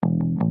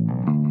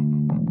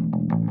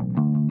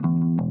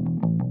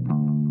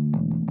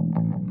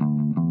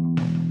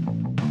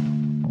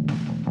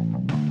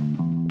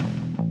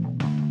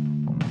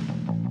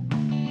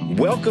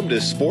Welcome to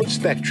Sports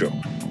Spectrum,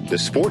 the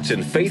sports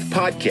and faith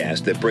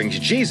podcast that brings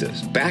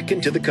Jesus back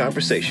into the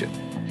conversation.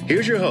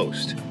 Here's your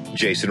host,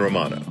 Jason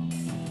Romano.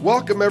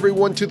 Welcome,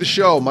 everyone, to the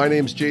show. My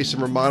name is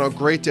Jason Romano.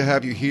 Great to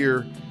have you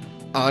here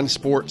on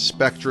Sports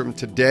Spectrum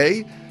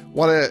today.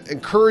 Want to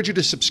encourage you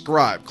to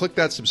subscribe. Click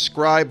that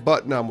subscribe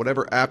button on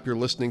whatever app you're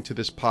listening to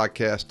this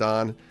podcast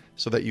on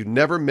so that you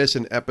never miss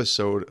an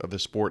episode of the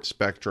Sports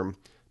Spectrum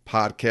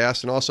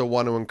podcast. And also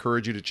want to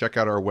encourage you to check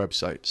out our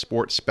website,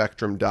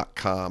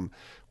 sportspectrum.com,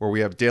 where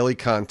we have daily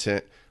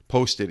content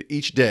posted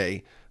each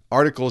day,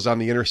 articles on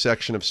the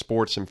intersection of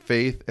sports and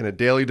faith, and a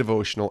daily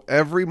devotional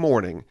every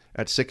morning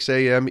at 6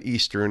 a.m.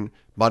 Eastern,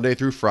 Monday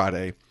through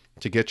Friday,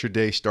 to get your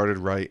day started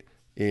right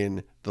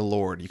in the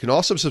Lord. You can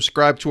also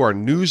subscribe to our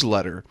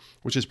newsletter,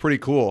 which is pretty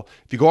cool.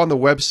 If you go on the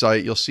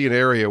website, you'll see an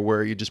area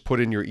where you just put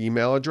in your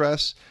email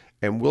address,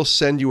 and we'll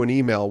send you an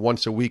email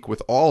once a week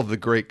with all of the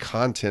great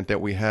content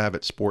that we have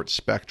at Sports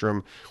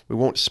Spectrum. We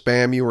won't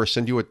spam you or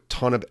send you a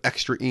ton of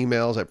extra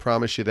emails, I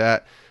promise you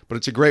that, but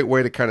it's a great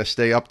way to kind of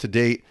stay up to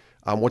date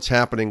on what's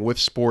happening with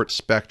Sports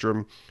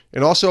Spectrum.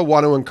 And also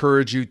want to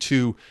encourage you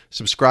to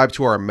subscribe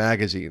to our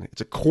magazine.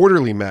 It's a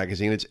quarterly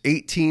magazine. It's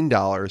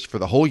 $18 for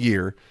the whole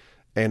year,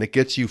 and it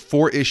gets you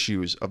 4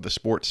 issues of the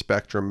Sports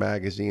Spectrum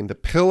magazine. The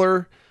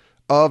pillar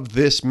of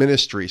this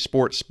ministry,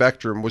 Sports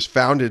Spectrum, was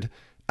founded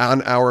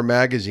on our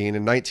magazine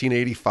in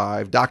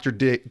 1985. Dr.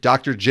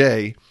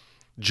 J.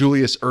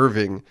 Julius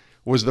Irving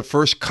was the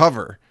first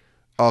cover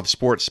of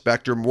Sports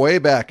Spectrum way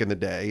back in the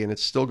day, and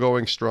it's still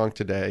going strong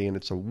today. And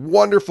it's a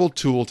wonderful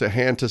tool to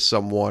hand to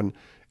someone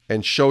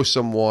and show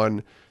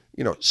someone,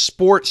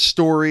 sports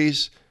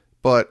stories,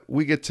 but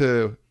we get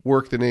to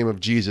work the name of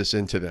Jesus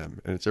into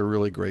them, and it's a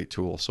really great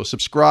tool. So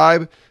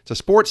subscribe to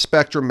Sports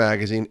Spectrum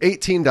magazine,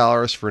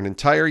 $18 for an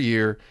entire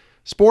year,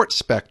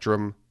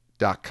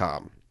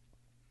 sportspectrum.com.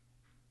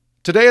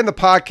 Today in the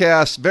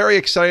podcast, very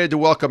excited to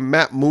welcome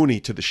Matt Mooney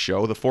to the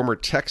show, the former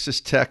Texas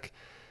Tech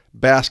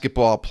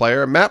basketball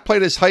player. Matt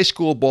played his high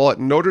school ball at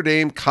Notre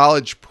Dame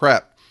College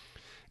Prep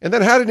and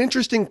then had an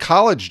interesting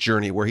college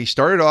journey where he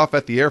started off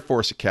at the Air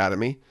Force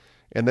Academy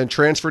and then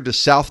transferred to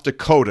South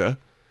Dakota,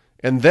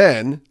 and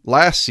then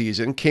last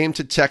season came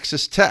to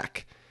Texas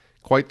Tech.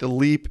 Quite the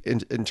leap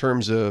in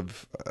terms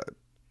of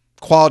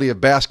quality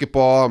of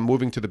basketball and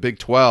moving to the Big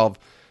 12.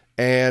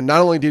 And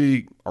not only did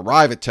he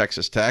arrive at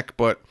Texas Tech,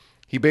 but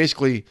he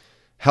basically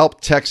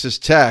helped Texas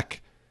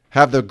Tech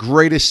have the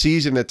greatest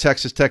season that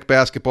Texas Tech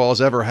basketball has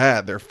ever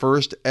had, their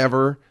first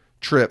ever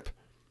trip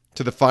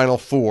to the Final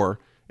Four.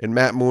 And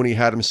Matt Mooney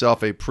had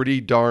himself a pretty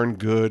darn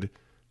good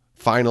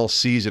final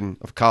season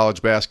of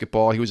college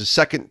basketball. He was a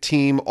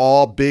second-team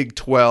All-Big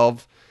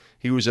 12.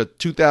 He was a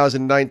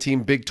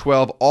 2019 Big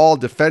 12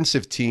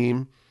 All-Defensive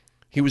team.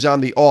 He was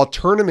on the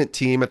All-Tournament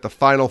team at the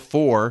Final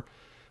Four,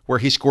 where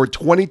he scored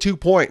 22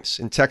 points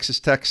in Texas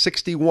Tech's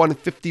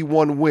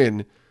 61-51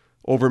 win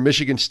over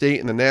Michigan State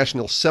in the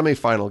national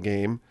semifinal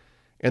game.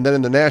 And then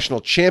in the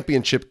national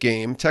championship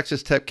game,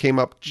 Texas Tech came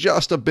up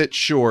just a bit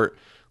short,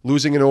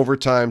 losing in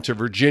overtime to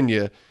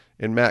Virginia.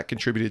 And Matt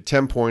contributed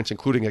 10 points,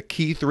 including a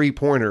key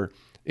three-pointer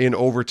in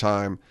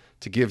overtime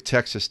to give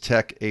Texas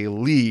Tech a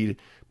lead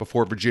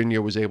before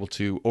Virginia was able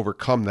to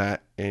overcome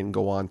that and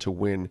go on to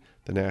win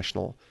the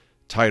national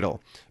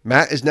title.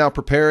 Matt is now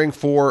preparing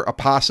for a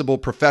possible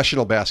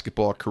professional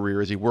basketball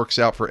career as he works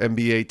out for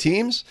NBA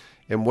teams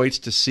and waits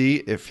to see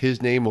if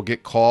his name will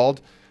get called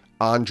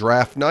on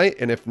draft night.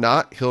 And if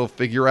not, he'll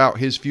figure out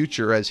his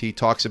future, as he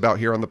talks about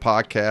here on the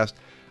podcast,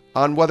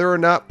 on whether or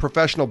not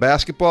professional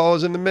basketball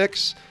is in the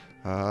mix,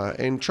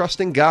 and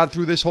trusting God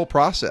through this whole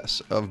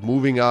process of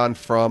moving on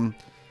from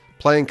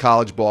playing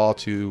college ball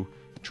to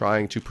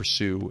trying to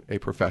pursue a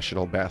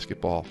professional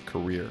basketball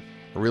career.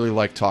 I really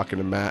like talking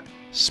to Matt.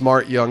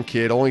 Smart young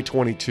kid, only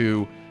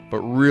 22, but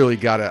really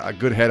got a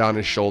good head on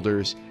his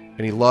shoulders.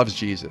 And he loves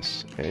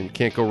Jesus, and you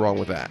can't go wrong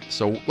with that.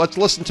 So let's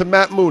listen to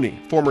Matt Mooney,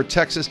 former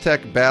Texas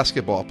Tech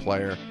basketball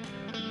player,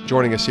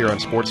 joining us here on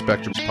Sports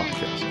Spectrum's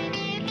podcast.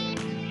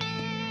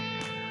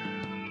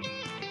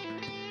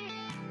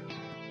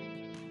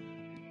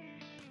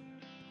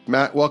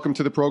 Matt, welcome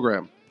to the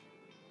program.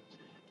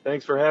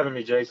 Thanks for having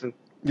me, Jason.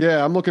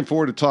 Yeah, I'm looking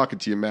forward to talking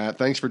to you, Matt.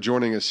 Thanks for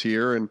joining us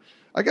here. And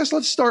I guess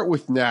let's start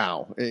with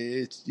now.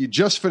 You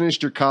just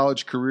finished your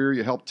college career.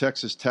 You helped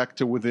Texas Tech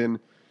to within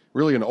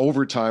really an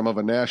overtime of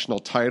a national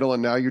title,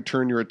 and now you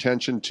turn your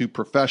attention to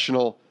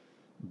professional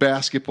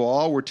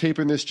basketball. We're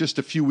taping this just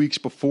a few weeks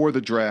before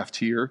the draft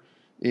here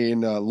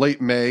in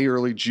late May,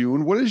 early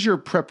June. What has your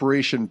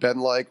preparation been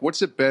like?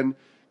 What's it been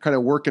kind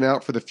of working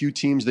out for the few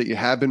teams that you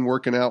have been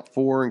working out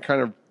for, and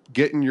kind of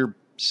getting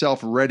yourself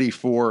ready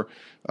for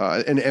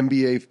an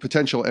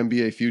potential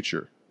NBA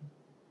future?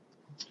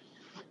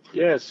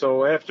 Yeah,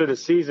 so after the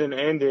season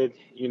ended,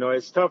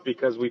 it's tough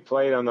because we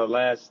played on the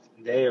last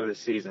day of the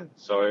season.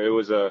 So it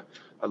was a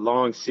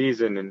long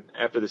season, and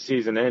after the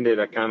season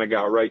ended, I kind of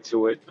got right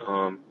to it.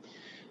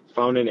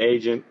 Found an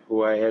agent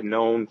who I had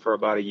known for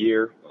about a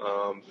year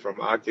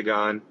from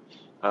Octagon,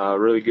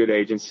 really good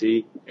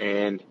agency,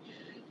 and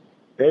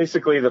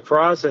Basically, the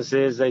process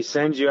is they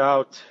send you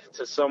out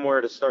to somewhere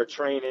to start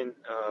training,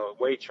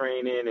 weight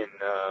training and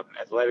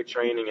athletic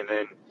training, and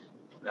then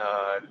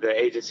the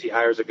agency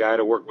hires a guy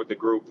to work with the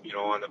group,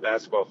 on the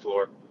basketball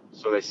floor.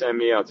 So they send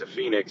me out to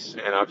Phoenix,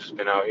 and I've just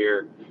been out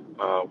here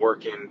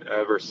working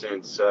ever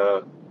since,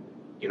 a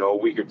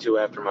week or two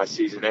after my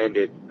season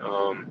ended.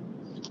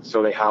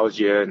 So they house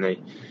you and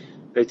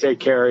they take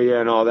care of you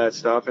and all that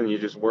stuff, and you're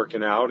just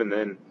working out. And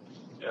then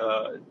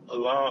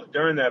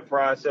during that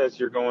process,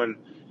 you're going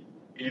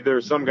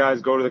either some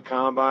guys go to the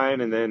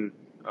combine, and then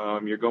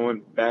you're going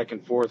back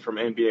and forth from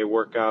NBA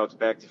workouts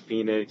back to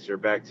Phoenix or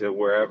back to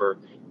wherever.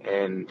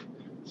 And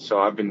so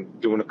I've been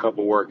doing a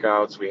couple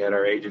workouts. We had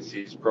our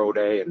agency's pro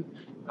day, and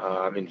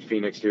I'm in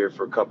Phoenix here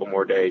for a couple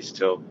more days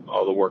till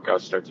all the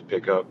workouts start to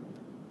pick up.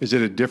 Is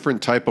it a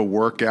different type of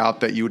workout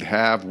that you would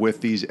have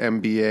with these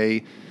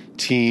NBA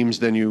teams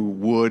than you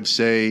would,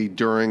 say,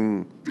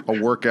 during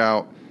a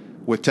workout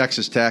with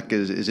Texas Tech?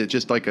 Is it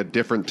just like a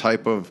different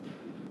type of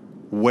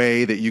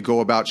way that you go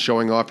about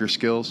showing off your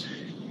skills?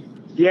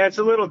 Yeah, it's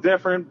a little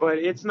different, but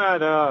it's not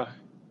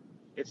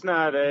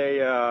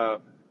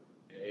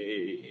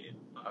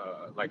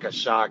like a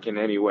shock in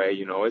any way.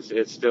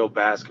 It's still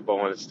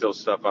basketball, and it's still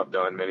stuff I've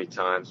done many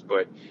times.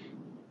 But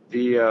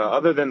the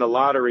other than the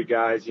lottery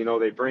guys,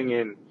 they bring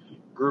in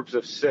groups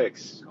of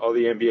 6. All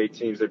the NBA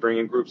teams, they bring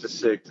in groups of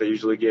 6. They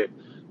usually get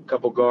a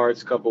couple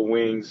guards, couple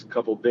wings,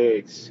 couple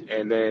bigs,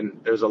 and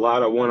then there's a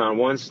lot of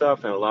one-on-one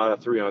stuff and a lot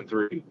of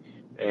 3-on-3.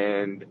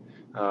 And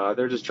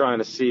they're just trying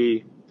to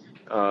see.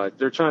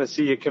 They're trying to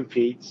see you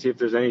compete, see if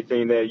there's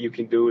anything that you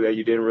can do that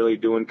you didn't really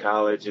do in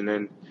college, and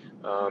then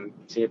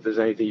see if there's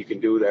anything you can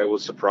do that will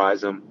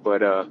surprise them.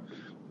 But a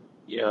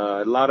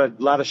lot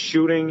of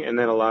shooting, and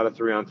then a lot of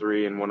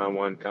 3-on-3 and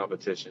one-on-one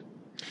competition.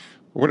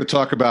 We're going to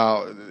talk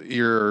about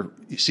your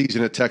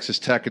season at Texas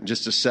Tech in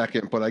just a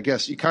second, but I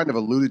guess you kind of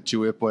alluded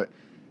to it. But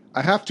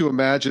I have to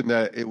imagine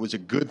that it was a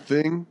good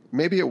thing.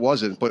 Maybe it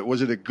wasn't, but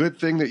was it a good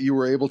thing that you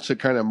were able to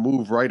kind of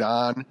move right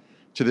on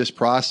to this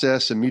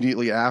process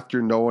immediately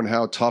after knowing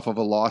how tough of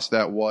a loss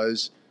that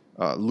was,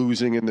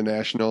 losing in the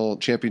national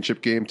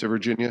championship game to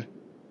Virginia?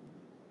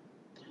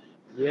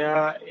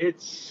 Yeah,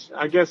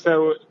 I guess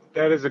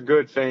that is a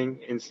good thing,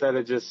 instead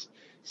of just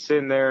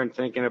sitting there and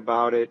thinking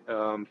about it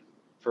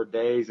for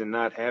days and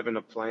not having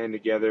a plan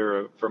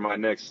together for my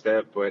next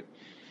step. But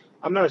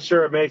I'm not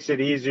sure it makes it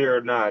easier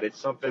or not. It's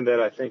something that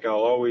I think I'll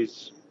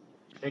always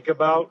think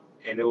about,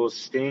 and it will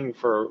sting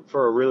for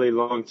a really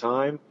long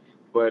time.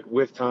 But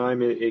with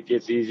time, it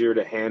gets easier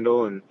to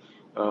handle. And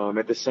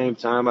at the same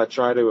time, I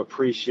try to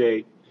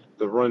appreciate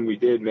the run we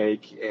did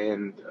make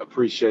and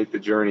appreciate the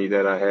journey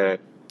that I had.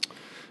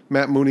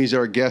 Matt Mooney's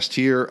our guest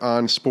here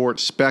on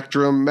Sports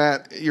Spectrum.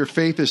 Matt, your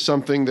faith is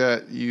something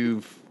that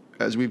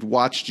as we've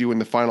watched you in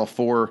the Final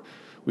Four,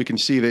 we can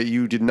see that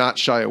you did not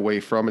shy away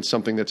from. It's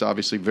something that's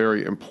obviously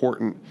very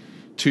important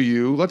to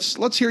you.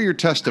 Let's hear your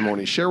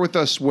testimony. Share with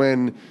us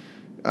when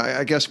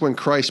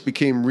Christ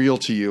became real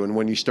to you and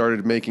when you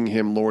started making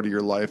him Lord of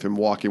your life and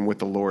walking with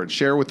the Lord.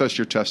 Share with us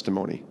your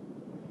testimony.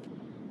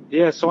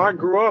 Yeah, so I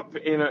grew up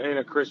in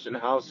a Christian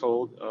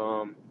household.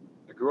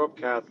 I grew up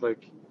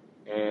Catholic,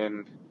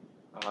 and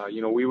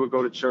we would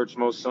go to church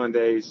most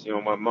Sundays.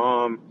 My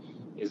mom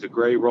is a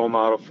great role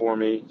model for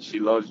me. She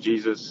loves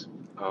Jesus,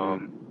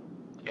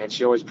 and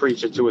she always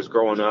preached it to us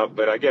growing up,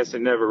 but I guess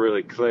it never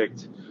really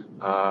clicked.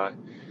 I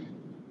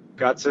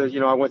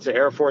went to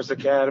Air Force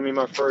Academy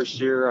my first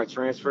year. I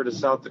transferred to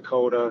South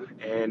Dakota,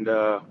 and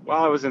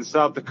while I was in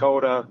South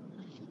Dakota,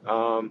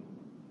 I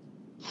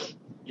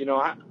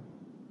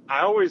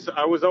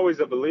was always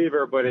a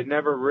believer, but it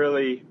never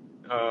really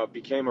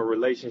became a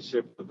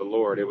relationship with the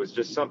Lord. It was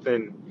just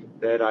something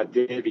that I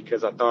did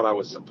because I thought I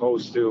was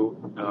supposed to.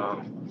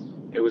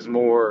 It was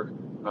more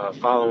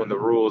following the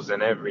rules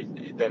than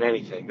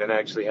anything, than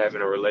actually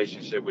having a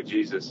relationship with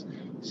Jesus.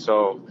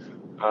 So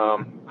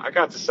I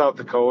got to South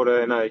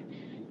Dakota, and I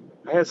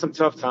had some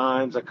tough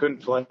times. I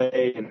couldn't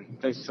play,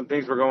 and some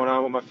things were going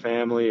on with my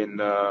family.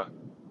 And I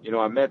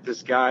met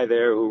this guy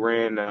there who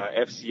ran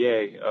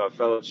FCA,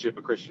 Fellowship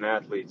of Christian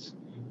Athletes,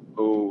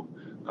 who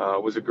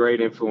was a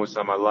great influence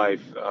on my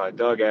life,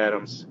 Doug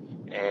Adams,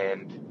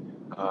 and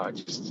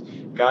just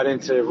got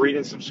into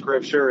reading some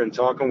scripture and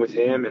talking with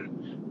him, and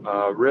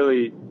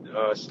really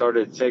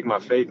started to take my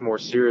faith more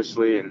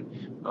seriously. And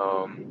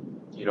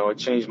it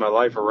changed my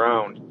life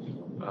around.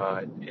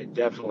 It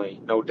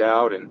definitely, no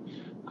doubt. And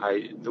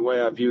the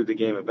way I viewed the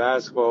game of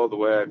basketball, the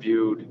way I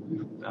viewed,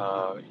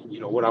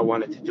 what I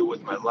wanted to do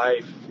with my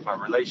life, my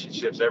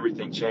relationships,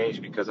 everything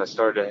changed because I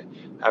started to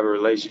have a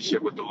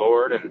relationship with the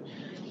Lord. And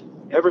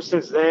ever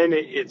since then,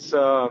 it's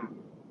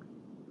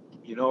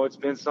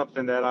been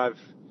something that I'm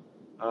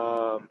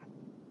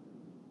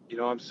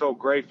so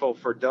grateful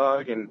for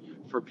Doug and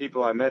for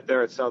people I met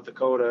there at South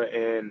Dakota,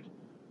 and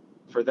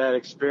for that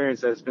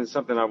experience. That's been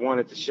something I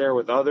wanted to share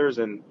with others.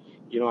 And,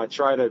 I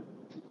try to,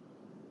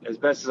 as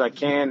best as I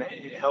can,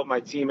 help my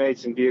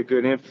teammates and be a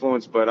good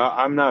influence, but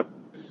I'm not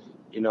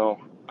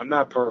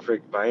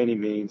perfect by any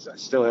means. I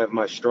still have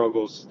my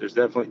struggles. There's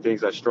definitely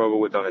things I struggle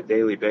with on a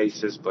daily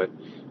basis, but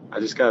I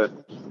just got to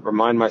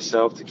remind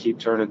myself to keep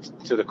turning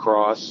to the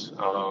cross.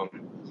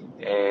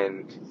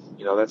 And,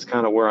 that's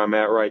kind of where I'm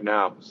at right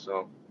now.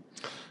 So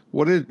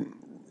What did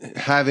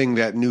having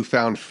that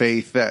newfound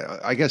faith,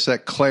 that I guess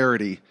that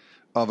clarity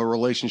of a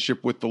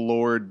relationship with the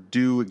Lord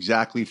do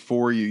exactly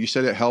for you? You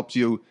said it helped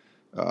you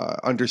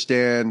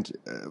understand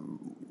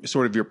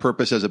sort of your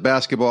purpose as a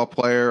basketball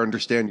player,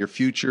 understand your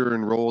future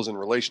and roles and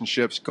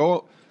relationships.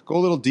 Go a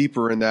little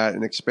deeper in that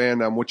and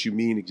expand on what you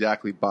mean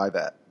exactly by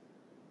that.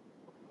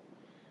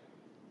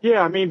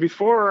 yeah, I mean,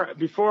 before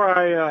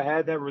I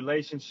had that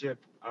relationship,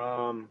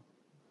 I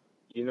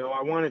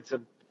wanted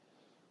to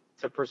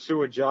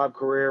pursue a job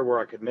career where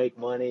I could make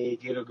money,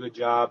 get a good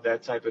job,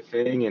 that type of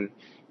thing. And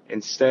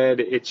instead,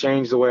 it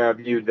changed the way I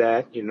viewed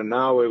that.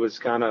 Now it was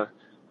kind of,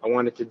 I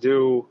wanted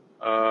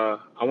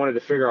to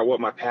figure out what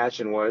my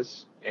passion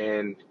was.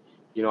 And,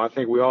 I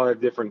think we all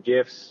have different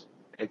gifts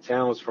and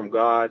talents from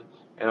God.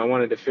 And I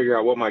wanted to figure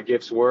out what my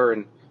gifts were.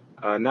 And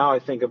now I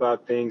think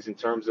about things in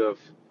terms of,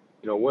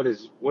 what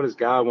does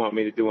God want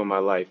me to do in my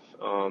life?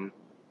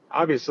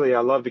 Obviously, I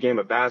love the game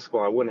of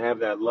basketball. I wouldn't have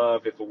that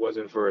love if it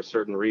wasn't for a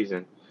certain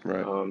reason.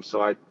 Right.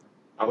 So I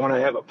want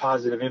to have a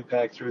positive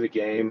impact through the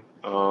game.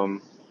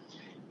 And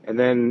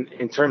then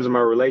in terms of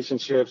my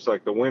relationships,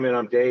 like the women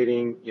I'm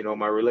dating,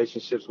 my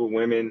relationships with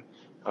women,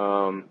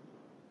 and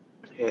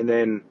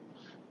then,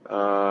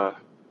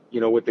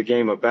 with the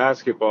game of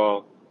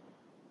basketball,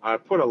 I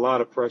put a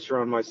lot of pressure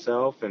on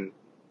myself, and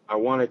I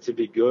wanted to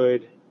be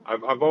good.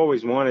 I've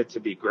always wanted to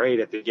be great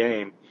at the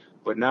game,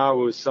 but now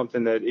it was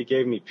something that it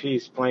gave me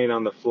peace playing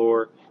on the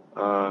floor.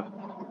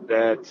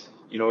 That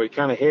it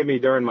kind of hit me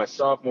during my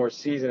sophomore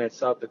season at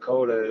South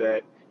Dakota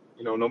that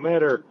no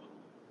matter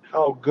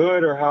how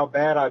good or how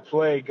bad I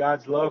play,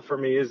 God's love for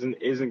me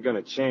isn't going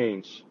to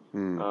change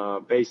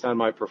based on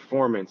my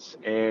performance.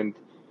 And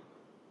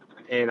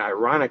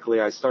ironically,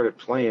 I started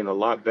playing a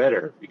lot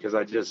better because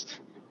I just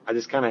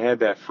kind of had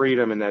that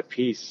freedom and that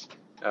peace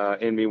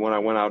in me when I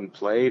went out and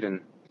played. And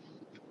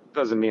it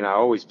doesn't mean I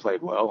always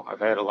played well. I've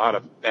had a lot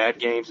of bad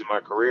games in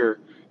my career.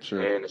 Sure.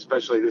 And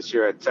especially this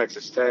year at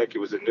Texas Tech, it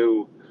was a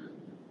new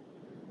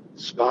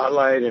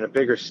spotlight and a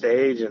bigger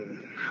stage.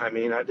 And I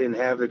mean, I didn't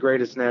have the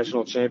greatest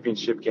national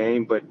championship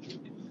game, but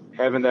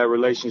having that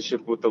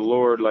relationship with the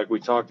Lord, like we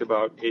talked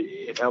about,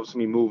 it helps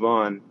me move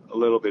on a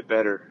little bit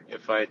better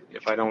if I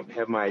don't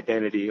have my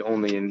identity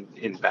only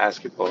in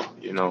basketball,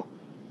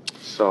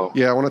 So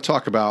Yeah, I want to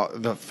talk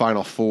about the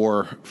Final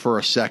Four for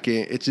a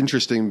second. It's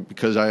interesting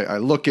because I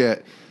look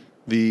at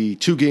the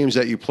two games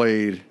that you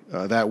played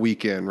that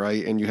weekend,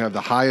 right? And you have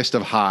the highest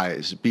of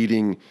highs,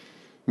 beating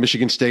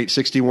Michigan State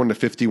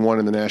 61-51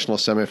 in the national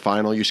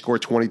semifinal. You score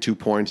 22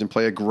 points and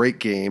play a great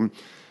game.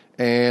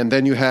 And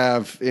then you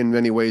have, in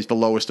many ways, the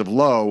lowest of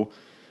low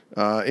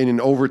in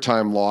an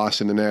overtime loss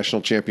in the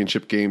national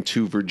championship game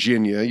to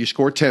Virginia. You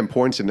scored 10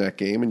 points in that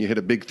game, and you hit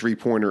a big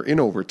three-pointer in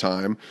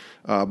overtime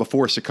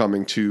before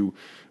succumbing to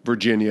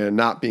Virginia and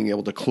not being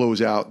able to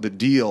close out the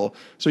deal.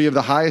 So you have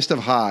the highest of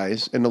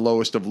highs and the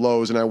lowest of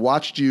lows. And I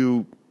watched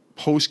you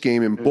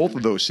post-game in both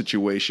of those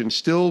situations,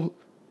 still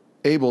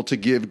able to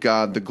give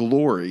God the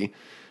glory.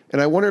 And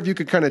I wonder if you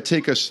could kind of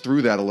take us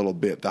through that a little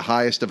bit, the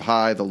highest of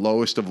high, the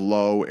lowest of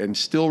low, and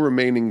still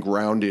remaining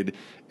grounded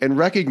and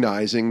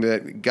recognizing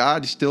that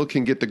God still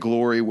can get the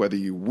glory whether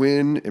you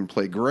win and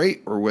play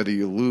great or whether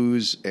you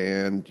lose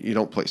and you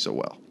don't play so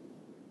well.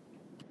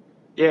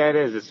 yeah, it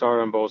is. It's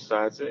hard on both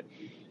sides.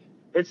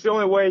 It's the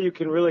only way you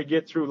can really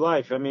get through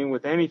life. I mean,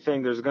 with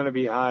anything, there's going to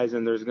be highs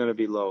and there's going to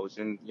be lows.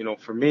 And,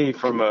 for me,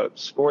 from a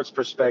sports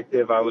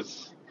perspective, I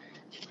was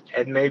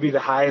at maybe the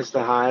highest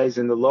of highs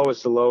and the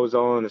lowest of lows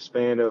all in the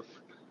span of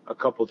a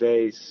couple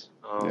days.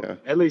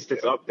 At least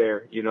it's up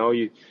there.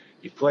 You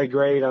play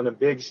great on a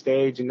big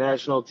stage and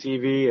national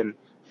TV and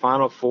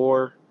Final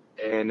Four,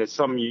 and it's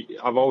something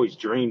I've always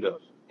dreamed of.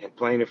 And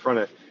playing in front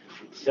of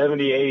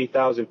 70,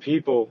 80,000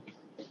 people,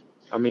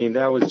 I mean,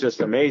 that was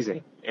just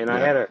amazing. And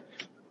I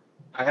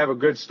have a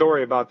good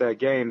story about that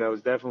game. That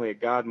was definitely a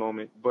God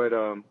moment. But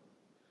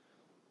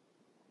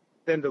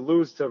then to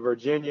lose to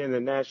Virginia in the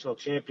national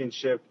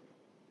championship,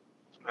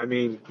 I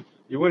mean,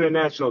 you win a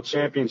national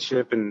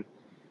championship, and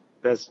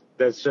that's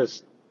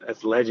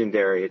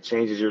legendary. It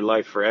changes your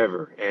life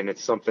forever, and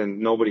it's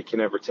something nobody can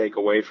ever take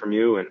away from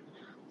you. And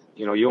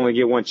you only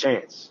get one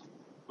chance.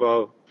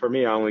 Well, for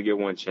me, I only get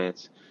one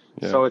chance.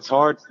 Yeah. So it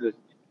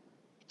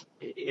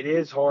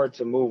is hard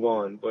to move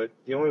on. But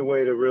the only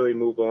way to really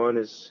move on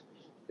is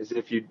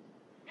if you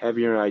have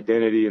your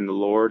identity in the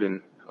Lord,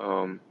 and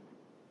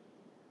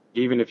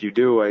even if you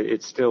do,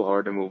 it's still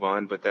hard to move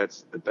on. But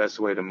that's the best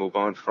way to move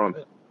on from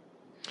it.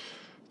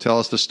 Tell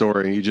us the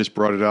story. You just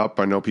brought it up.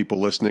 I know people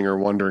listening are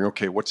wondering,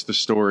 okay, what's the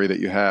story that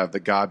you have,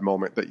 the God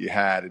moment that you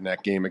had in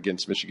that game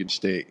against Michigan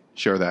State?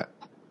 Share that.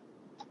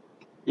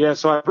 Yeah,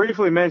 so I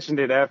briefly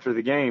mentioned it after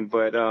the game,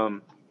 but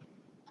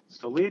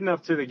so leading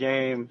up to the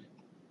game,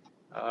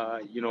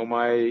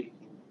 my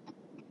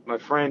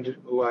friend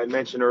who I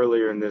mentioned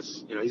earlier in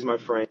this, he's my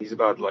friend. He's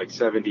about like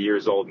 70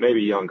 years old,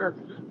 maybe younger.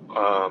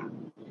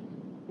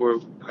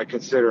 I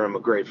consider him a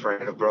great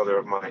friend, a brother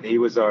of mine. He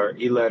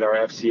led our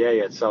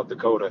FCA at South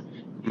Dakota.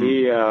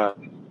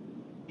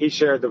 He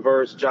shared the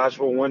verse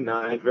Joshua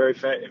 1:9,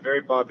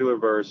 very popular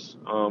verse,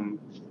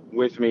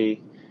 with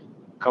me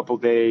a couple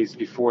days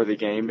before the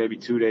game, maybe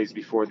 2 days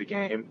before the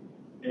game,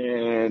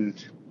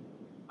 and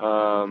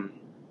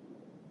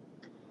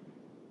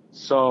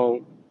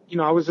so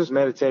I was just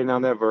meditating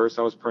on that verse.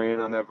 I was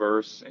praying on that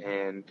verse,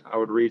 and I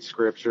would read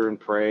scripture and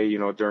pray,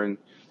 during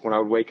when I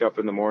would wake up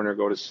in the morning or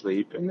go to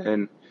sleep, and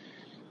then.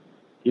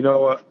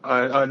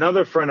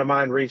 Another friend of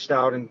mine reached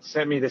out and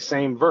sent me the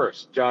same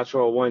verse,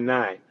 Joshua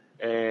 1:9.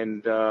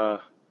 And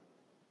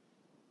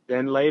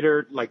then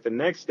later, like the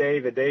next day,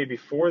 it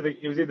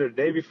was either the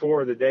day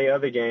before or the day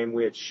of the game,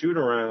 we had shoot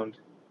around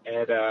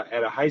at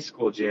a high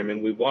school gym.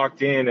 And we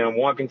walked in, and I'm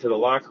walking to the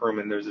locker room,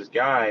 and there's this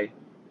guy.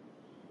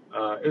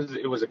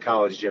 It was a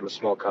college gym, a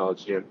small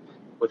college gym,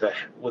 with a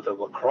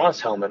lacrosse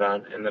helmet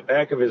on. And the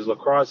back of his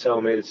lacrosse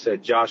helmet, it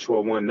said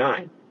Joshua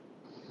 1:9.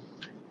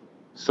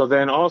 So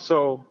then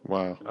also,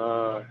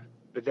 wow.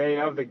 The day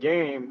of the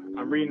game,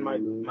 I'm reading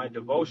my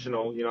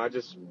devotional. I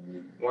just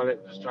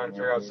trying to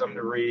figure out something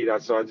to read.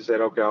 So I just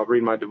said, okay, I'll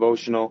read my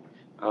devotional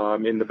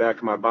in the back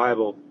of my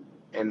Bible.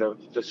 And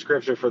the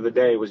scripture for the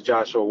day was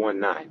Joshua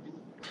 1:9.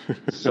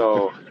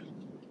 So,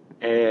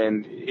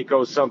 and it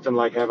goes something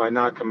like, have I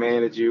not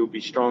commanded you,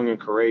 be strong and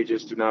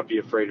courageous, do not be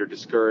afraid or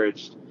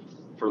discouraged,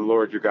 for the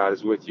Lord your God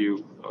is with you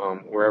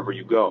wherever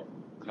you go.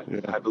 Yeah.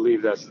 I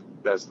believe that's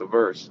the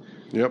verse.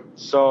 Yep.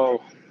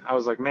 So I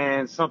was like,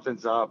 man,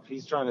 something's up.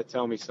 He's trying to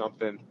tell me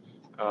something.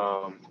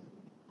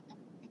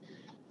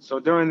 So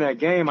during that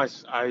game, I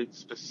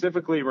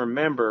specifically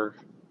remember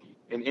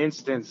an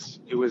instance.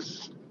 It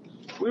was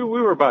we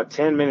were about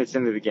 10 minutes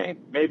into the game,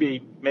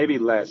 maybe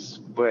less.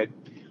 But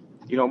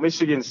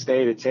Michigan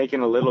State had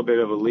taken a little bit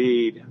of a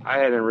lead. I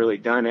hadn't really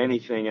done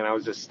anything, and I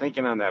was just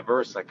thinking on that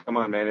verse, like, come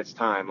on, man, it's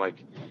time.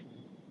 Like,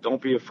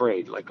 don't be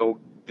afraid. Like, oh,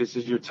 this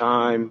is your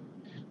time.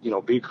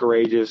 Be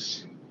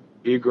courageous,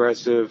 be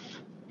aggressive.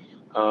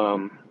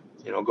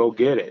 Go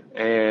get it.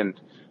 And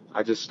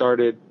I just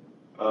started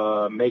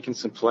making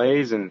some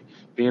plays and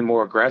being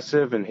more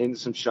aggressive and hitting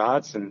some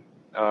shots. And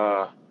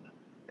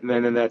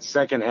then in that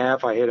second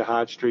half, I hit a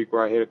hot streak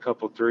where I hit a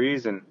couple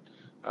threes. And,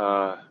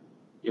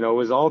 it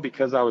was all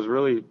because I was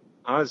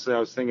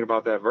thinking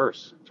about that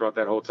verse throughout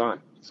that whole time.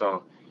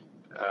 So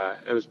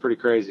it was pretty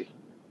crazy.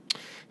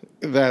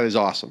 That is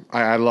awesome.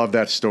 I love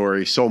that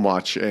story so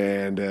much.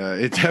 And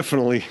it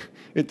definitely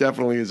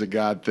is a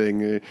God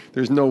thing.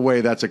 There's no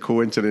way that's a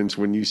coincidence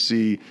when you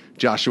see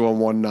Joshua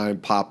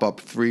 1:9 pop up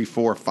 3,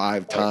 4,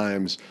 5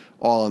 times,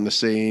 all in the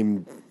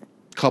same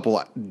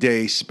couple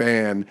day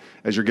span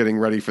as you're getting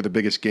ready for the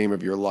biggest game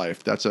of your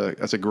life. That's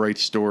a great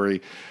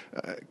story.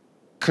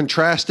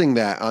 Contrasting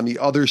that on the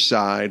other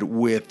side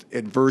with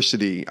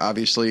adversity,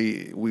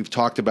 obviously we've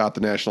talked about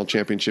the national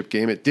championship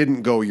game. It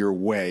didn't go your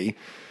way,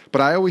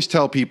 but I always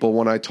tell people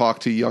when I talk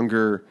to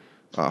younger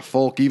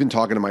folk, even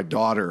talking to my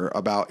daughter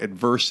about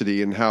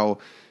adversity and how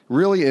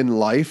really in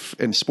life,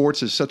 and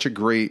sports is such a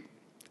great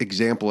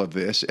example of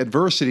this,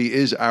 adversity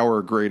is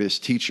our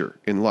greatest teacher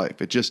in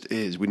life. It just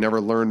is. We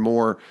never learn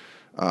more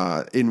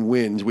in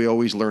wins. We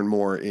always learn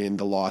more in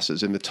the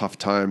losses, in the tough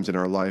times in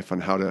our life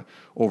on how to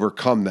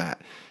overcome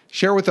that.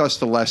 Share with us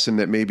the lesson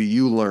that maybe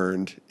you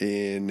learned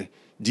in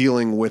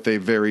dealing with a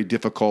very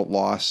difficult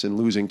loss and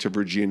losing to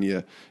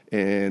Virginia,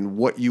 and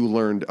what you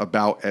learned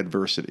about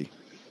adversity.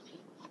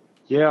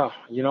 Yeah,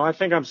 I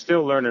think I'm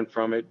still learning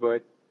from it,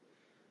 but,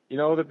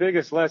 the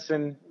biggest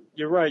lesson,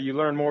 you're right, you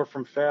learn more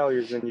from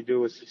failures than you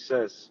do with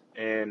success.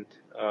 And,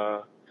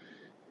 I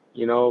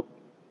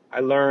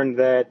learned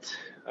that,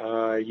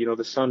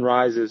 the sun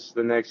rises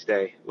the next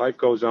day. Life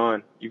goes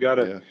on. You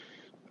gotta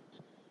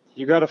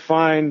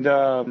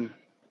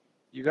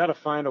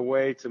find a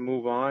way to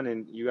move on,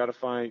 and you gotta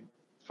find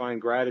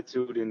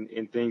gratitude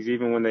in things,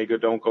 even when they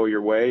don't go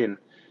your way. And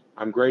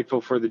I'm grateful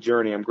for the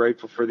journey. I'm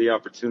grateful for the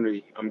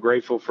opportunity. I'm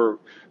grateful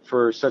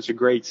for such a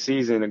great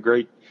season,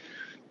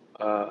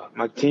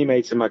 my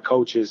teammates and my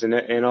coaches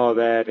and all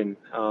that. And,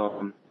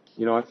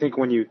 I think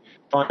when you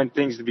find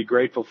things to be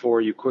grateful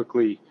for, you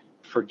quickly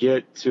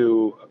forget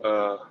to,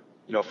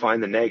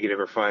 find the negative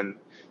or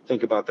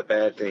think about the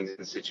bad things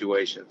in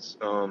situations.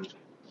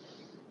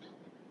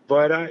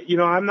 But,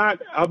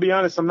 I'll be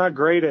honest, I'm not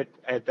great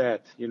at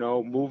that,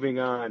 moving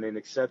on and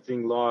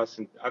accepting loss.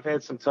 And I've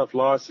had some tough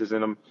losses,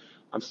 and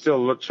I'm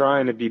still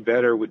trying to be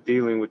better with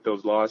dealing with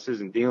those losses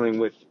and dealing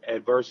with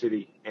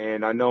adversity.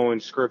 And I know in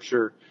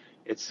Scripture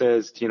it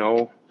says, in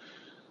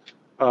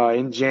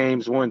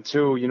James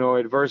 1:2,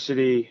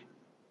 adversity,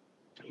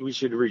 we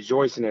should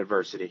rejoice in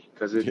adversity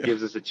because it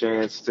gives us a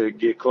chance to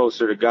get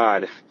closer to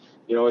God.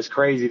 It's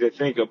crazy to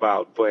think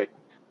about, but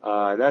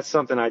that's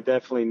something I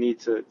definitely need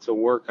to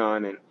work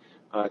on and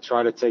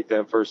try to take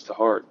that verse to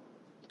heart.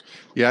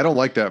 Yeah, I don't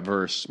like that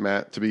verse,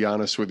 Matt, to be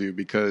honest with you,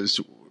 because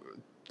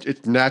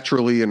it's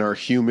naturally in our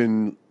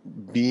human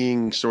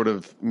being sort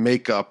of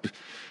makeup.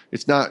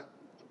 It's not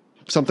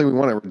something we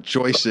want to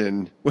rejoice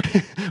in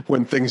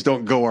when things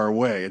don't go our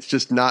way. It's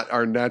just not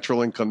our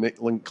natural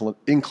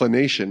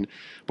inclination.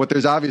 But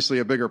there's obviously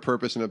a bigger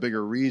purpose and a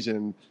bigger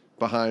reason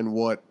behind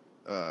what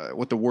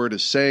the word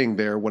is saying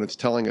there when it's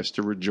telling us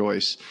to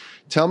rejoice.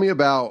 Tell me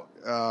about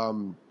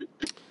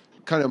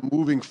kind of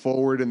moving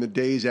forward in the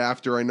days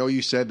after. I know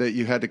you said that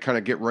you had to kind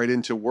of get right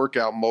into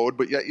workout mode,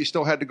 but yet you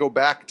still had to go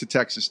back to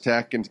Texas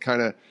Tech and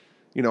kind of,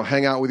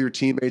 hang out with your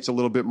teammates a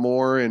little bit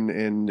more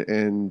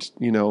and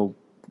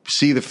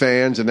see the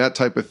fans and that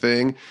type of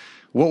thing.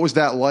 What was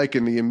that like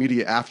in the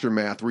immediate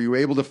aftermath? Were you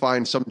able to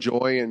find some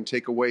joy and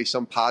take away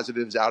some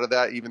positives out of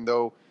that, even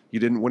though you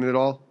didn't win it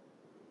all?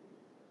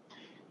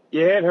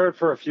 Yeah, it hurt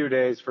for a few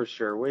days for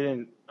sure. We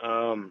didn't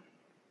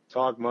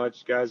talk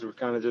much. Guys were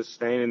kind of just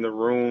staying in the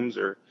rooms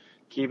or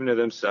keeping to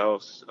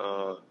themselves.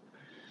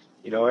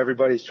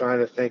 Everybody's trying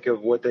to think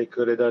of what they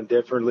could have done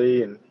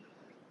differently and,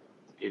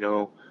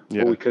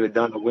 what we could have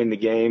done to win the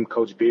game.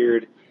 Coach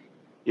Beard,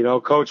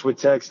 Coach would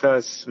text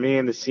us, me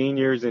and the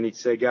seniors, and he'd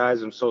say,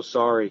 guys, I'm so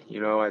sorry.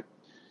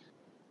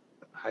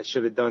 I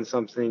should have done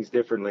some things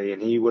differently,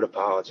 and he would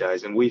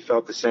apologize. And we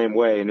felt the same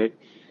way. And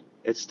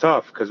it's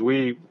tough because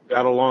we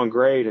got along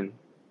great and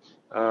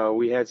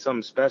we had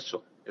something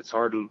special. It's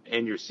hard to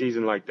end your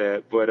season like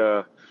that. But,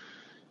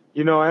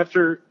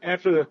 after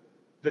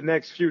the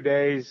next few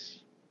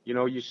days,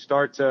 you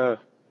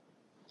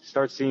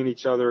start seeing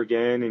each other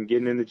again and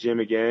getting in the gym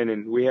again.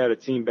 And we had a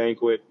team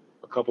banquet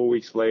a couple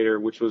weeks later,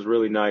 which was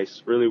really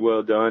nice, really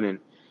well done. And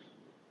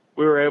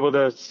we were able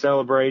to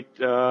celebrate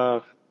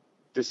the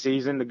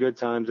season, the good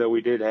times that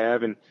we did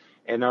have.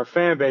 And our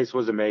fan base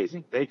was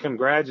amazing. They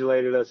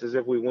congratulated us as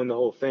if we won the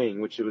whole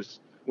thing, which was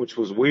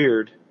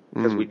weird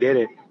because we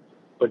didn't.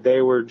 But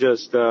they were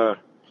just, so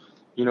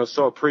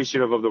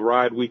appreciative of the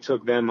ride we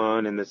took them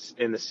on. And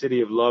the city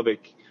of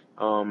Lubbock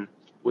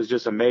was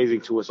just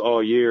amazing to us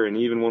all year. And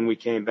even when we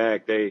came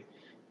back,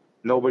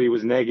 nobody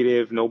was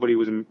negative. Nobody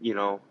was,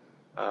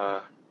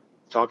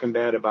 talking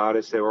bad about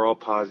us. They were all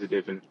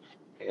positive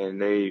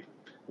and they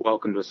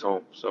welcomed us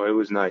home. So it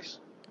was nice.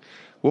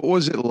 What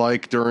was it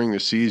like during the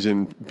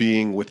season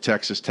being with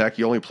Texas Tech?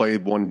 You only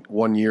played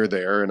one year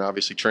there and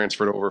obviously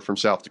transferred over from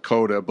South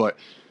Dakota. But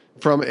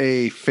from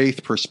a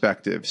faith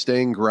perspective,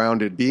 staying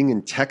grounded, being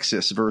in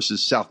Texas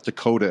versus South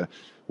Dakota,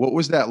 what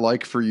was that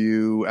like for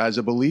you as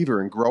a believer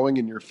and growing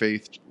in your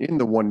faith in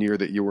the 1 year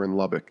that you were in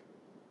Lubbock?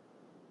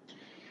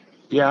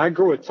 Yeah, I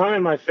grew a ton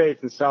in my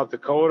faith in South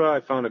Dakota. I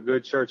found a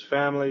good church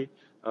family.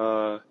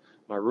 My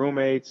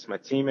roommates, my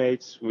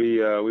teammates,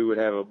 we would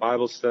have a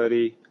Bible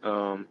study.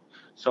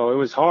 So it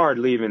was hard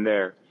leaving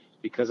there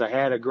because I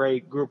had a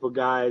great group of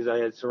guys I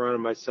had surrounded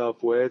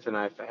myself with, and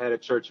I had a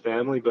church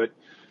family. But,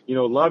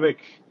 Lubbock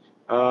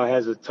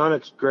has a ton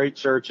of great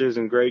churches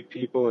and great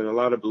people and a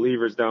lot of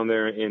believers down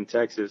there in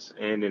Texas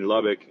and in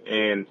Lubbock.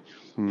 And,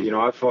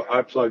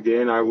 I plugged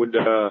in. I would,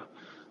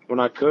 when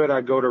I could,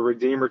 I'd go to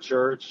Redeemer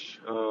Church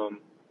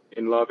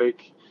in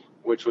Lubbock,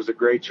 which was a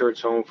great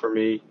church home for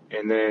me.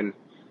 And then,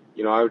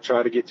 I would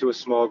try to get to a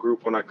small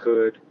group when I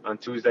could on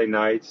Tuesday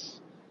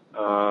nights.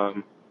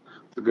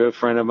 A good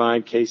friend of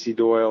mine, Casey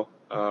Doyle,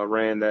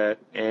 ran that.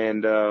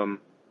 And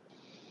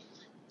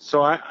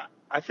so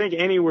I think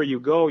anywhere you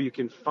go, you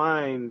can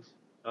find,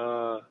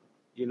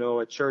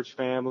 a church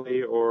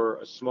family or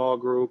a small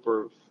group,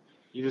 or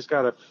you just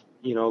got to,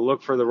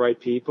 look for the right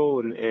people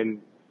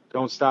and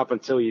don't stop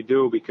until you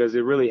do, because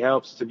it really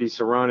helps to be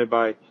surrounded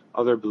by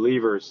other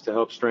believers to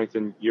help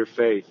strengthen your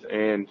faith.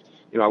 And,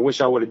 I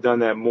wish I would have done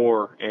that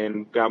more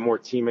and got more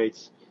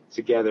teammates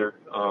together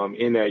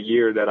in that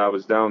year that I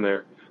was down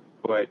there.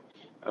 But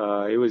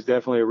it was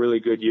definitely a really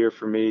good year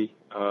for me,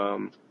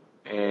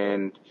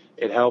 and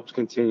it helped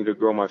continue to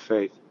grow my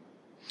faith.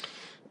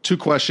 Two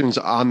questions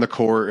on the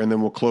court, and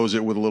then we'll close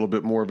it with a little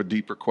bit more of a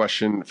deeper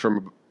question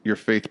from your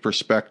faith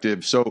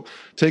perspective. So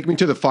take me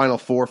to the Final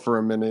Four for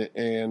a minute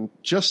and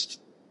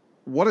just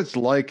what it's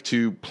like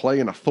to play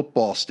in a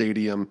football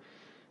stadium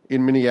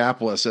in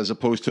Minneapolis as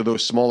opposed to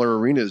those smaller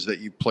arenas that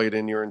you played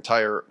in your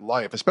entire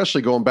life,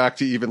 especially going back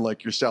to even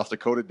like your South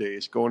Dakota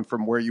days, going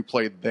from where you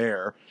played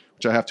there,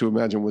 which I have to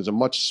imagine was a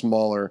much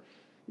smaller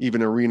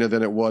even arena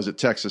than it was at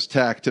Texas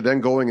Tech, to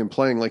then going and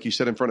playing, like you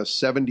said, in front of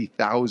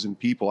 70,000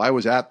 people. I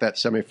was at that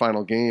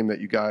semifinal game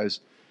that you guys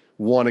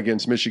won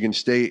against Michigan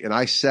State, and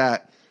I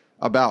sat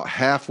about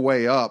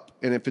halfway up,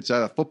 and if it's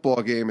at a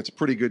football game, it's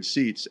pretty good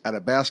seats. At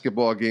a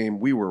basketball game,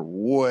 we were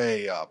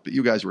way up.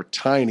 You guys were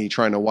tiny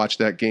trying to watch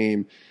that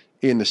game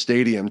in the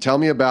stadium. Tell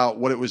me about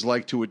what it was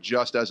like to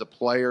adjust as a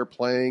player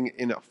playing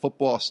in a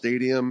football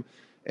stadium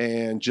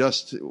and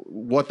just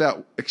what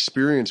that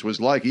experience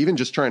was like. Even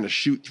just trying to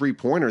shoot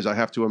three-pointers, I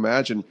have to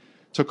imagine,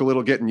 took a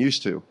little getting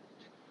used to.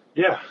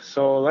 Yeah,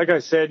 so like I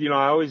said,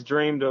 I always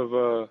dreamed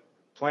of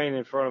playing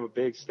in front of a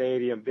big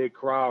stadium, big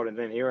crowd, and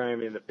then here I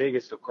am in the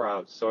biggest of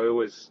crowds. So it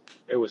was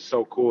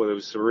so cool. It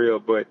was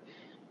surreal, but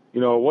it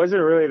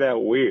wasn't really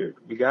that weird.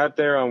 We got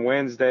there on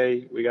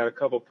Wednesday. We got a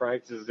couple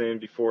practices in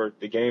before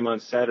the game on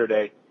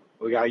Saturday.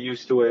 We got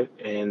used to it,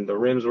 and the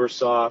rims were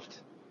soft,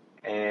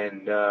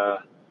 and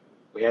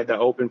We had the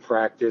open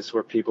practice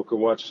where people could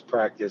watch us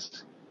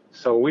practice.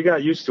 So we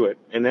got used to it.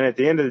 And then at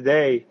the end of the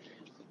day,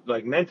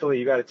 like mentally,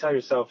 you got to tell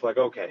yourself, like,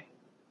 okay,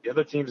 the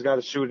other team's got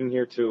to shoot in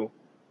here too.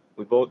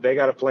 They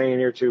got to play in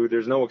here too.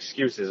 There's no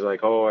excuses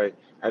like,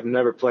 I've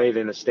never played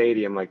in a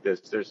stadium like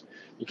this.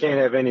 You can't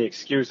have any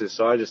excuses.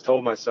 So I just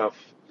told myself,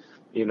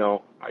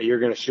 you're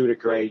going to shoot it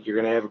great. You're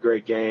going to have a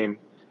great game,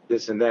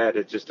 this and that.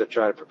 It's just to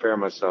try to prepare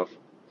myself.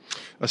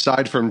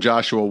 Aside from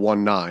Joshua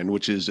 1-9,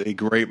 which is a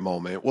great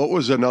moment, what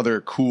was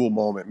another cool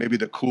moment, maybe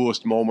the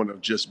coolest moment of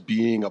just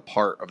being a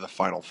part of the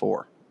Final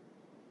Four?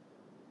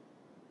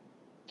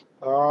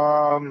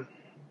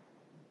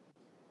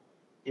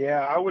 Yeah,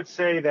 I would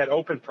say that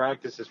open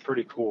practice is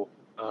pretty cool.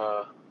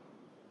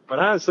 But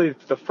honestly,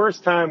 the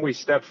first time we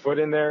stepped foot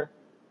in there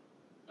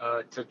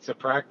to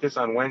practice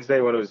on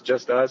Wednesday when it was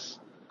just us,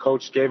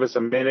 Coach gave us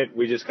a minute.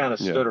 We just kind of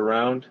stood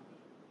around,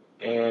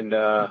 and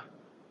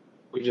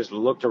we just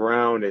looked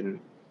around, and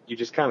you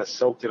just kind of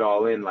soaked it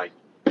all in. Like,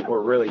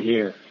 we're really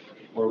here.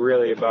 We're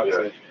really about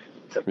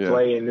to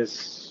play in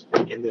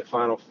the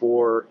Final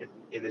Four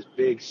in this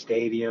big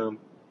stadium,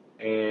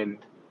 and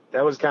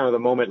that was kind of the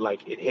moment.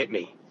 Like, it hit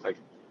me. Like,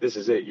 this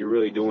is it. You're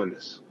really doing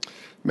this.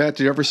 Matt,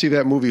 did you ever see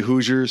that movie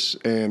Hoosiers?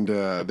 And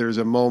there's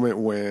a moment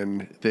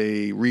when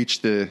they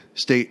reach the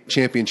state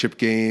championship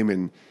game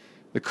and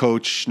the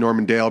coach,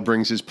 Norman Dale,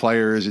 brings his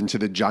players into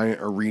the giant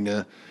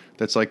arena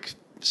that's like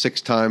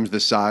 6 times the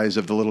size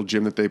of the little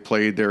gym that they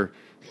played their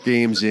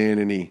games in.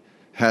 And he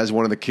has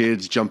one of the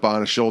kids jump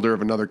on a shoulder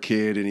of another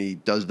kid, and he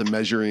does the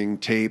measuring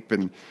tape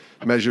and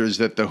measures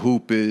that the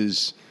hoop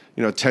is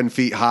 10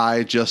 feet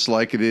high, just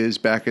like it is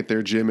back at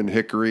their gym in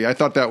Hickory. I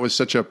thought that was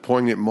such a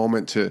poignant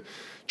moment to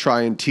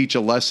try and teach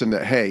a lesson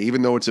that, hey,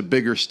 even though it's a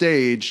bigger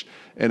stage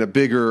and a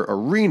bigger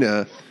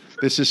arena,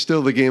 this is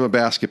still the game of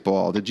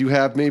basketball. Did you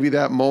have maybe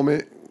that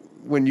moment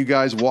when you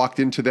guys walked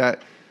into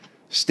that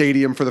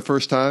stadium for the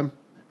first time?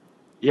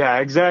 Yeah,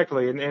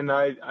 exactly. And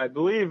I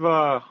believe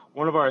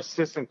one of our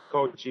assistant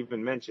coach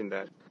even mentioned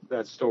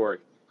that story,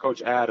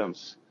 Coach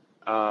Adams.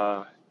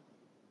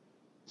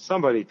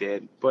 Somebody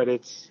did, but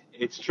it's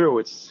true.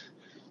 It's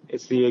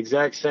the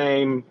exact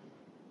same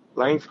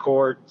length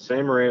court,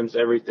 same rims,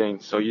 everything.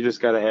 So you just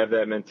got to have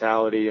that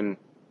mentality and,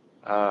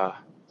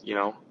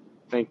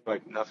 think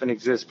like nothing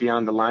exists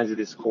beyond the lines of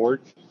this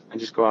court, and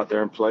just go out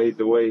there and play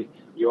the way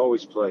you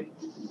always play.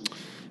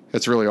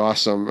 That's really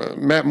awesome.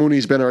 Matt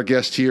Mooney's been our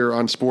guest here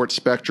on Sports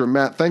Spectrum.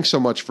 Matt, thanks so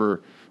much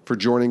for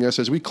joining us.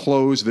 As we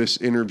close this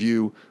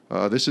interview,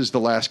 this is the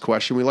last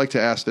question. We like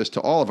to ask this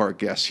to all of our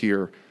guests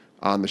here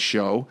on the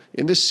show.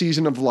 In this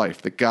season of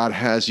life that God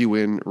has you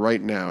in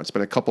right now, it's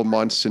been a couple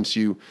months since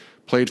you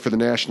played for the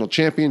national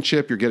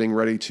championship. You're getting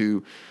ready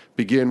to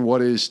begin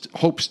what is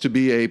hopes to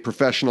be a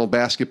professional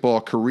basketball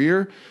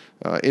career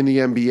in the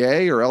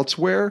NBA or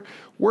elsewhere.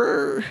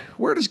 Where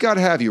does God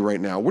have you right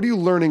now? What are you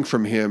learning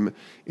from him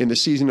in the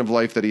season of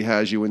life that he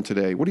has you in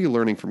today? What are you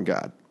learning from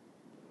God?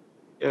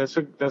 Yeah,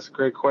 that's a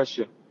great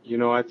question.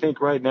 I think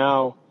right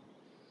now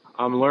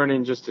I'm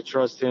learning just to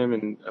trust him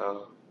and,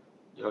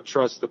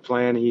 trust the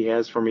plan he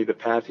has for me, the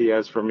path he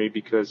has for me,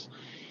 because,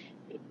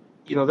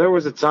 there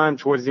was a time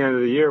towards the end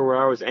of the year where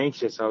I was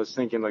anxious. I was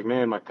thinking like,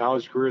 man, my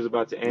college career is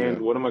about to end.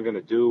 Yeah. What am I going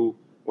to do?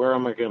 Where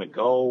am I going to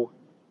go?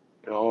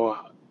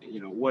 How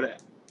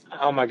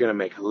am I going to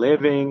make a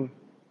living?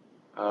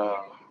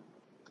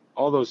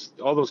 All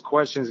those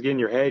questions get in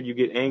your head. You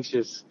get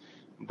anxious,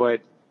 but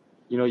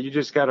you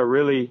just got to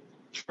really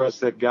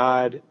trust that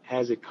God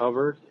has it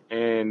covered.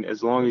 And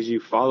as long as you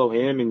follow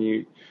him and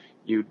you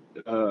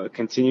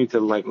continue to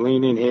like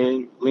lean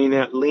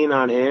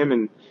on him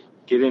and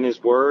get in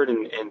his word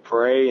and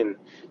pray, and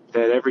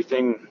that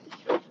everything,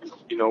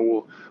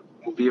 will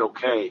be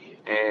okay.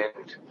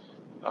 And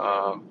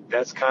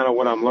that's kind of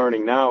what I'm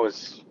learning now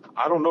is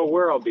I don't know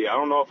where I'll be. I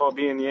don't know if I'll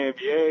be in the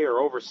NBA or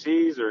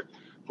overseas or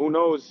who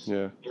knows.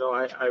 Yeah.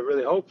 I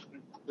really hope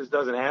this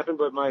doesn't happen,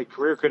 but my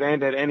career could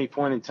end at any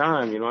point in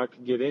time. I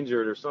could get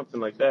injured or something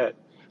like that.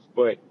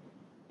 But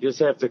you just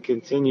have to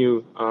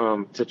continue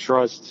to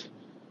trust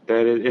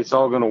that it's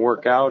all going to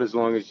work out as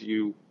long as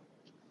you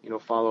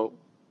follow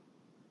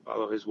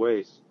his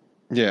ways.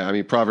 Yeah, I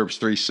mean, Proverbs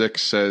 3:6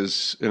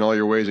 says, in all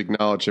your ways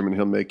acknowledge him and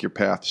he'll make your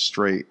path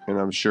straight. And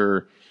I'm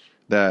sure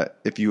that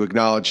if you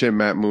acknowledge him,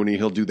 Matt Mooney,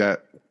 he'll do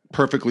that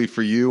perfectly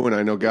for you. And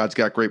I know God's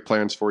got great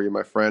plans for you,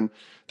 my friend.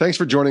 Thanks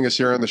for joining us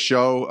here on the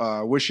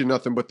show. Wish you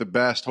nothing but the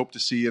best. Hope to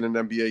see you in an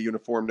NBA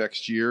uniform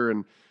next year.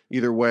 And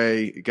either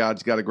way,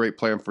 God's got a great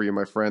plan for you,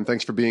 my friend.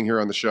 Thanks for being here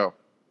on the show.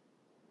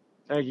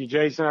 Thank you,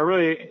 Jason. I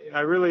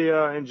really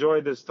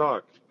enjoyed this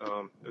talk.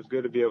 It was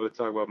good to be able to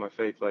talk about my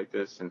faith like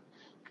this and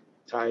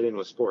tie it in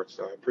with sports.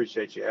 So I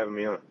appreciate you having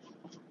me on.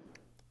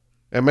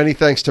 And many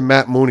thanks to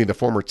Matt Mooney, the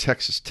former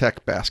Texas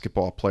Tech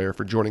basketball player,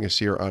 for joining us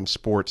here on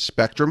Sports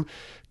Spectrum.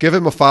 Give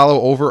him a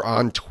follow over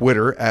on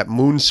Twitter at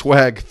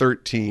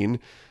Moonswag13.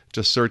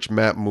 Just search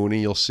Matt Mooney.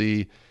 You'll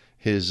see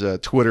his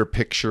Twitter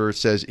picture. It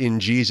says,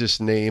 "In Jesus'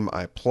 name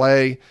I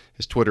play."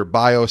 His Twitter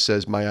bio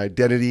says, "My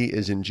identity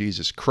is in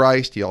Jesus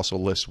Christ." He also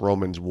lists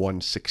Romans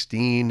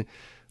 1:16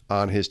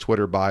 on his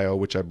Twitter bio,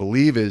 which I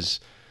believe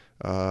is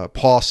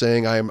Paul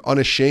saying, I am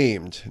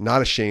unashamed,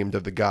 not ashamed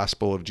of the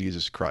gospel of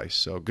Jesus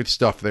Christ. So good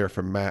stuff there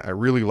from Matt. I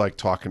really liked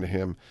talking to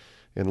him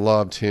and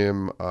loved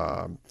him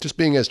just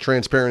being as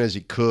transparent as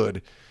he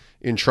could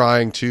in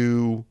trying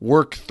to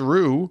work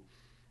through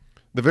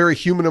the very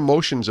human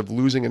emotions of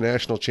losing a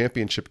national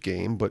championship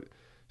game, but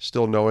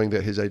still knowing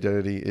that his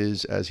identity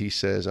is, as he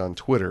says on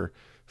Twitter,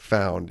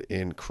 found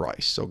in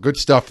Christ. So good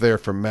stuff there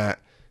from Matt.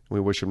 We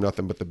wish him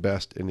nothing but the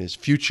best in his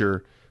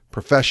future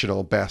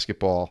professional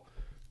basketball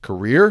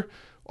career.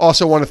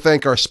 Also want to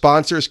thank our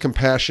sponsors,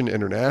 Compassion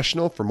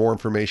International. For more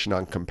information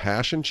on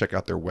Compassion, check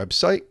out their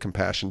website,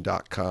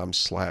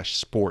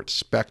 compassion.com/sports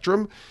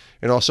spectrum.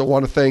 And also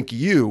want to thank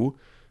you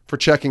for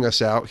checking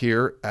us out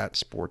here at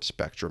Sports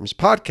Spectrum's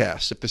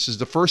podcast. If this is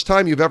the first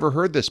time you've ever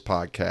heard this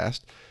podcast,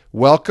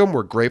 welcome.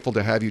 We're grateful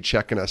to have you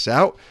checking us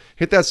out.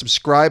 Hit that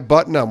subscribe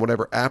button on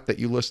whatever app that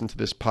you listen to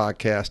this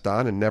podcast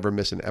on and never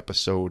miss an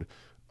episode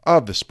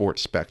of the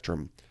Sports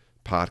Spectrum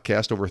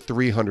podcast. Over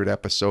 300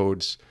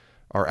 episodes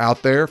are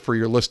out there for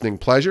your listening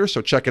pleasure.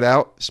 So check it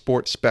out,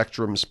 Sports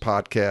Spectrum's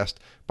podcast,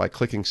 by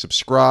clicking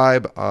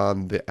subscribe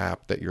on the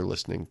app that you're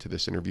listening to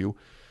this interview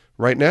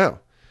right now.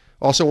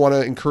 Also want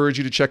to encourage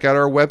you to check out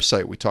our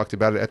website. We talked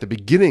about it at the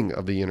beginning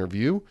of the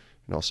interview,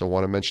 and also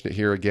want to mention it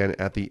here again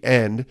at the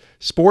end,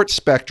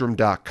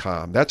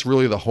 sportspectrum.com. That's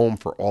really the home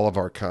for all of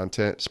our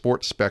content,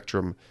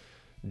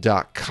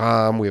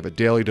 sportspectrum.com. We have a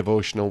daily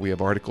devotional. We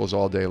have articles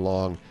all day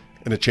long,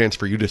 and a chance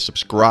for you to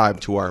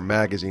subscribe to our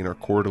magazine, our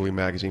quarterly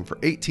magazine, for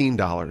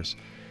 $18.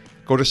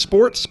 Go to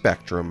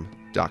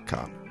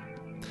sportspectrum.com.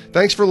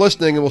 Thanks for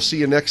listening, and we'll see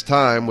you next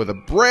time with a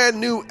brand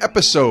new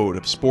episode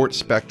of Sports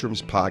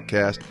Spectrum's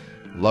podcast.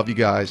 Love you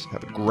guys.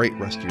 Have a great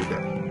rest of your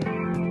day.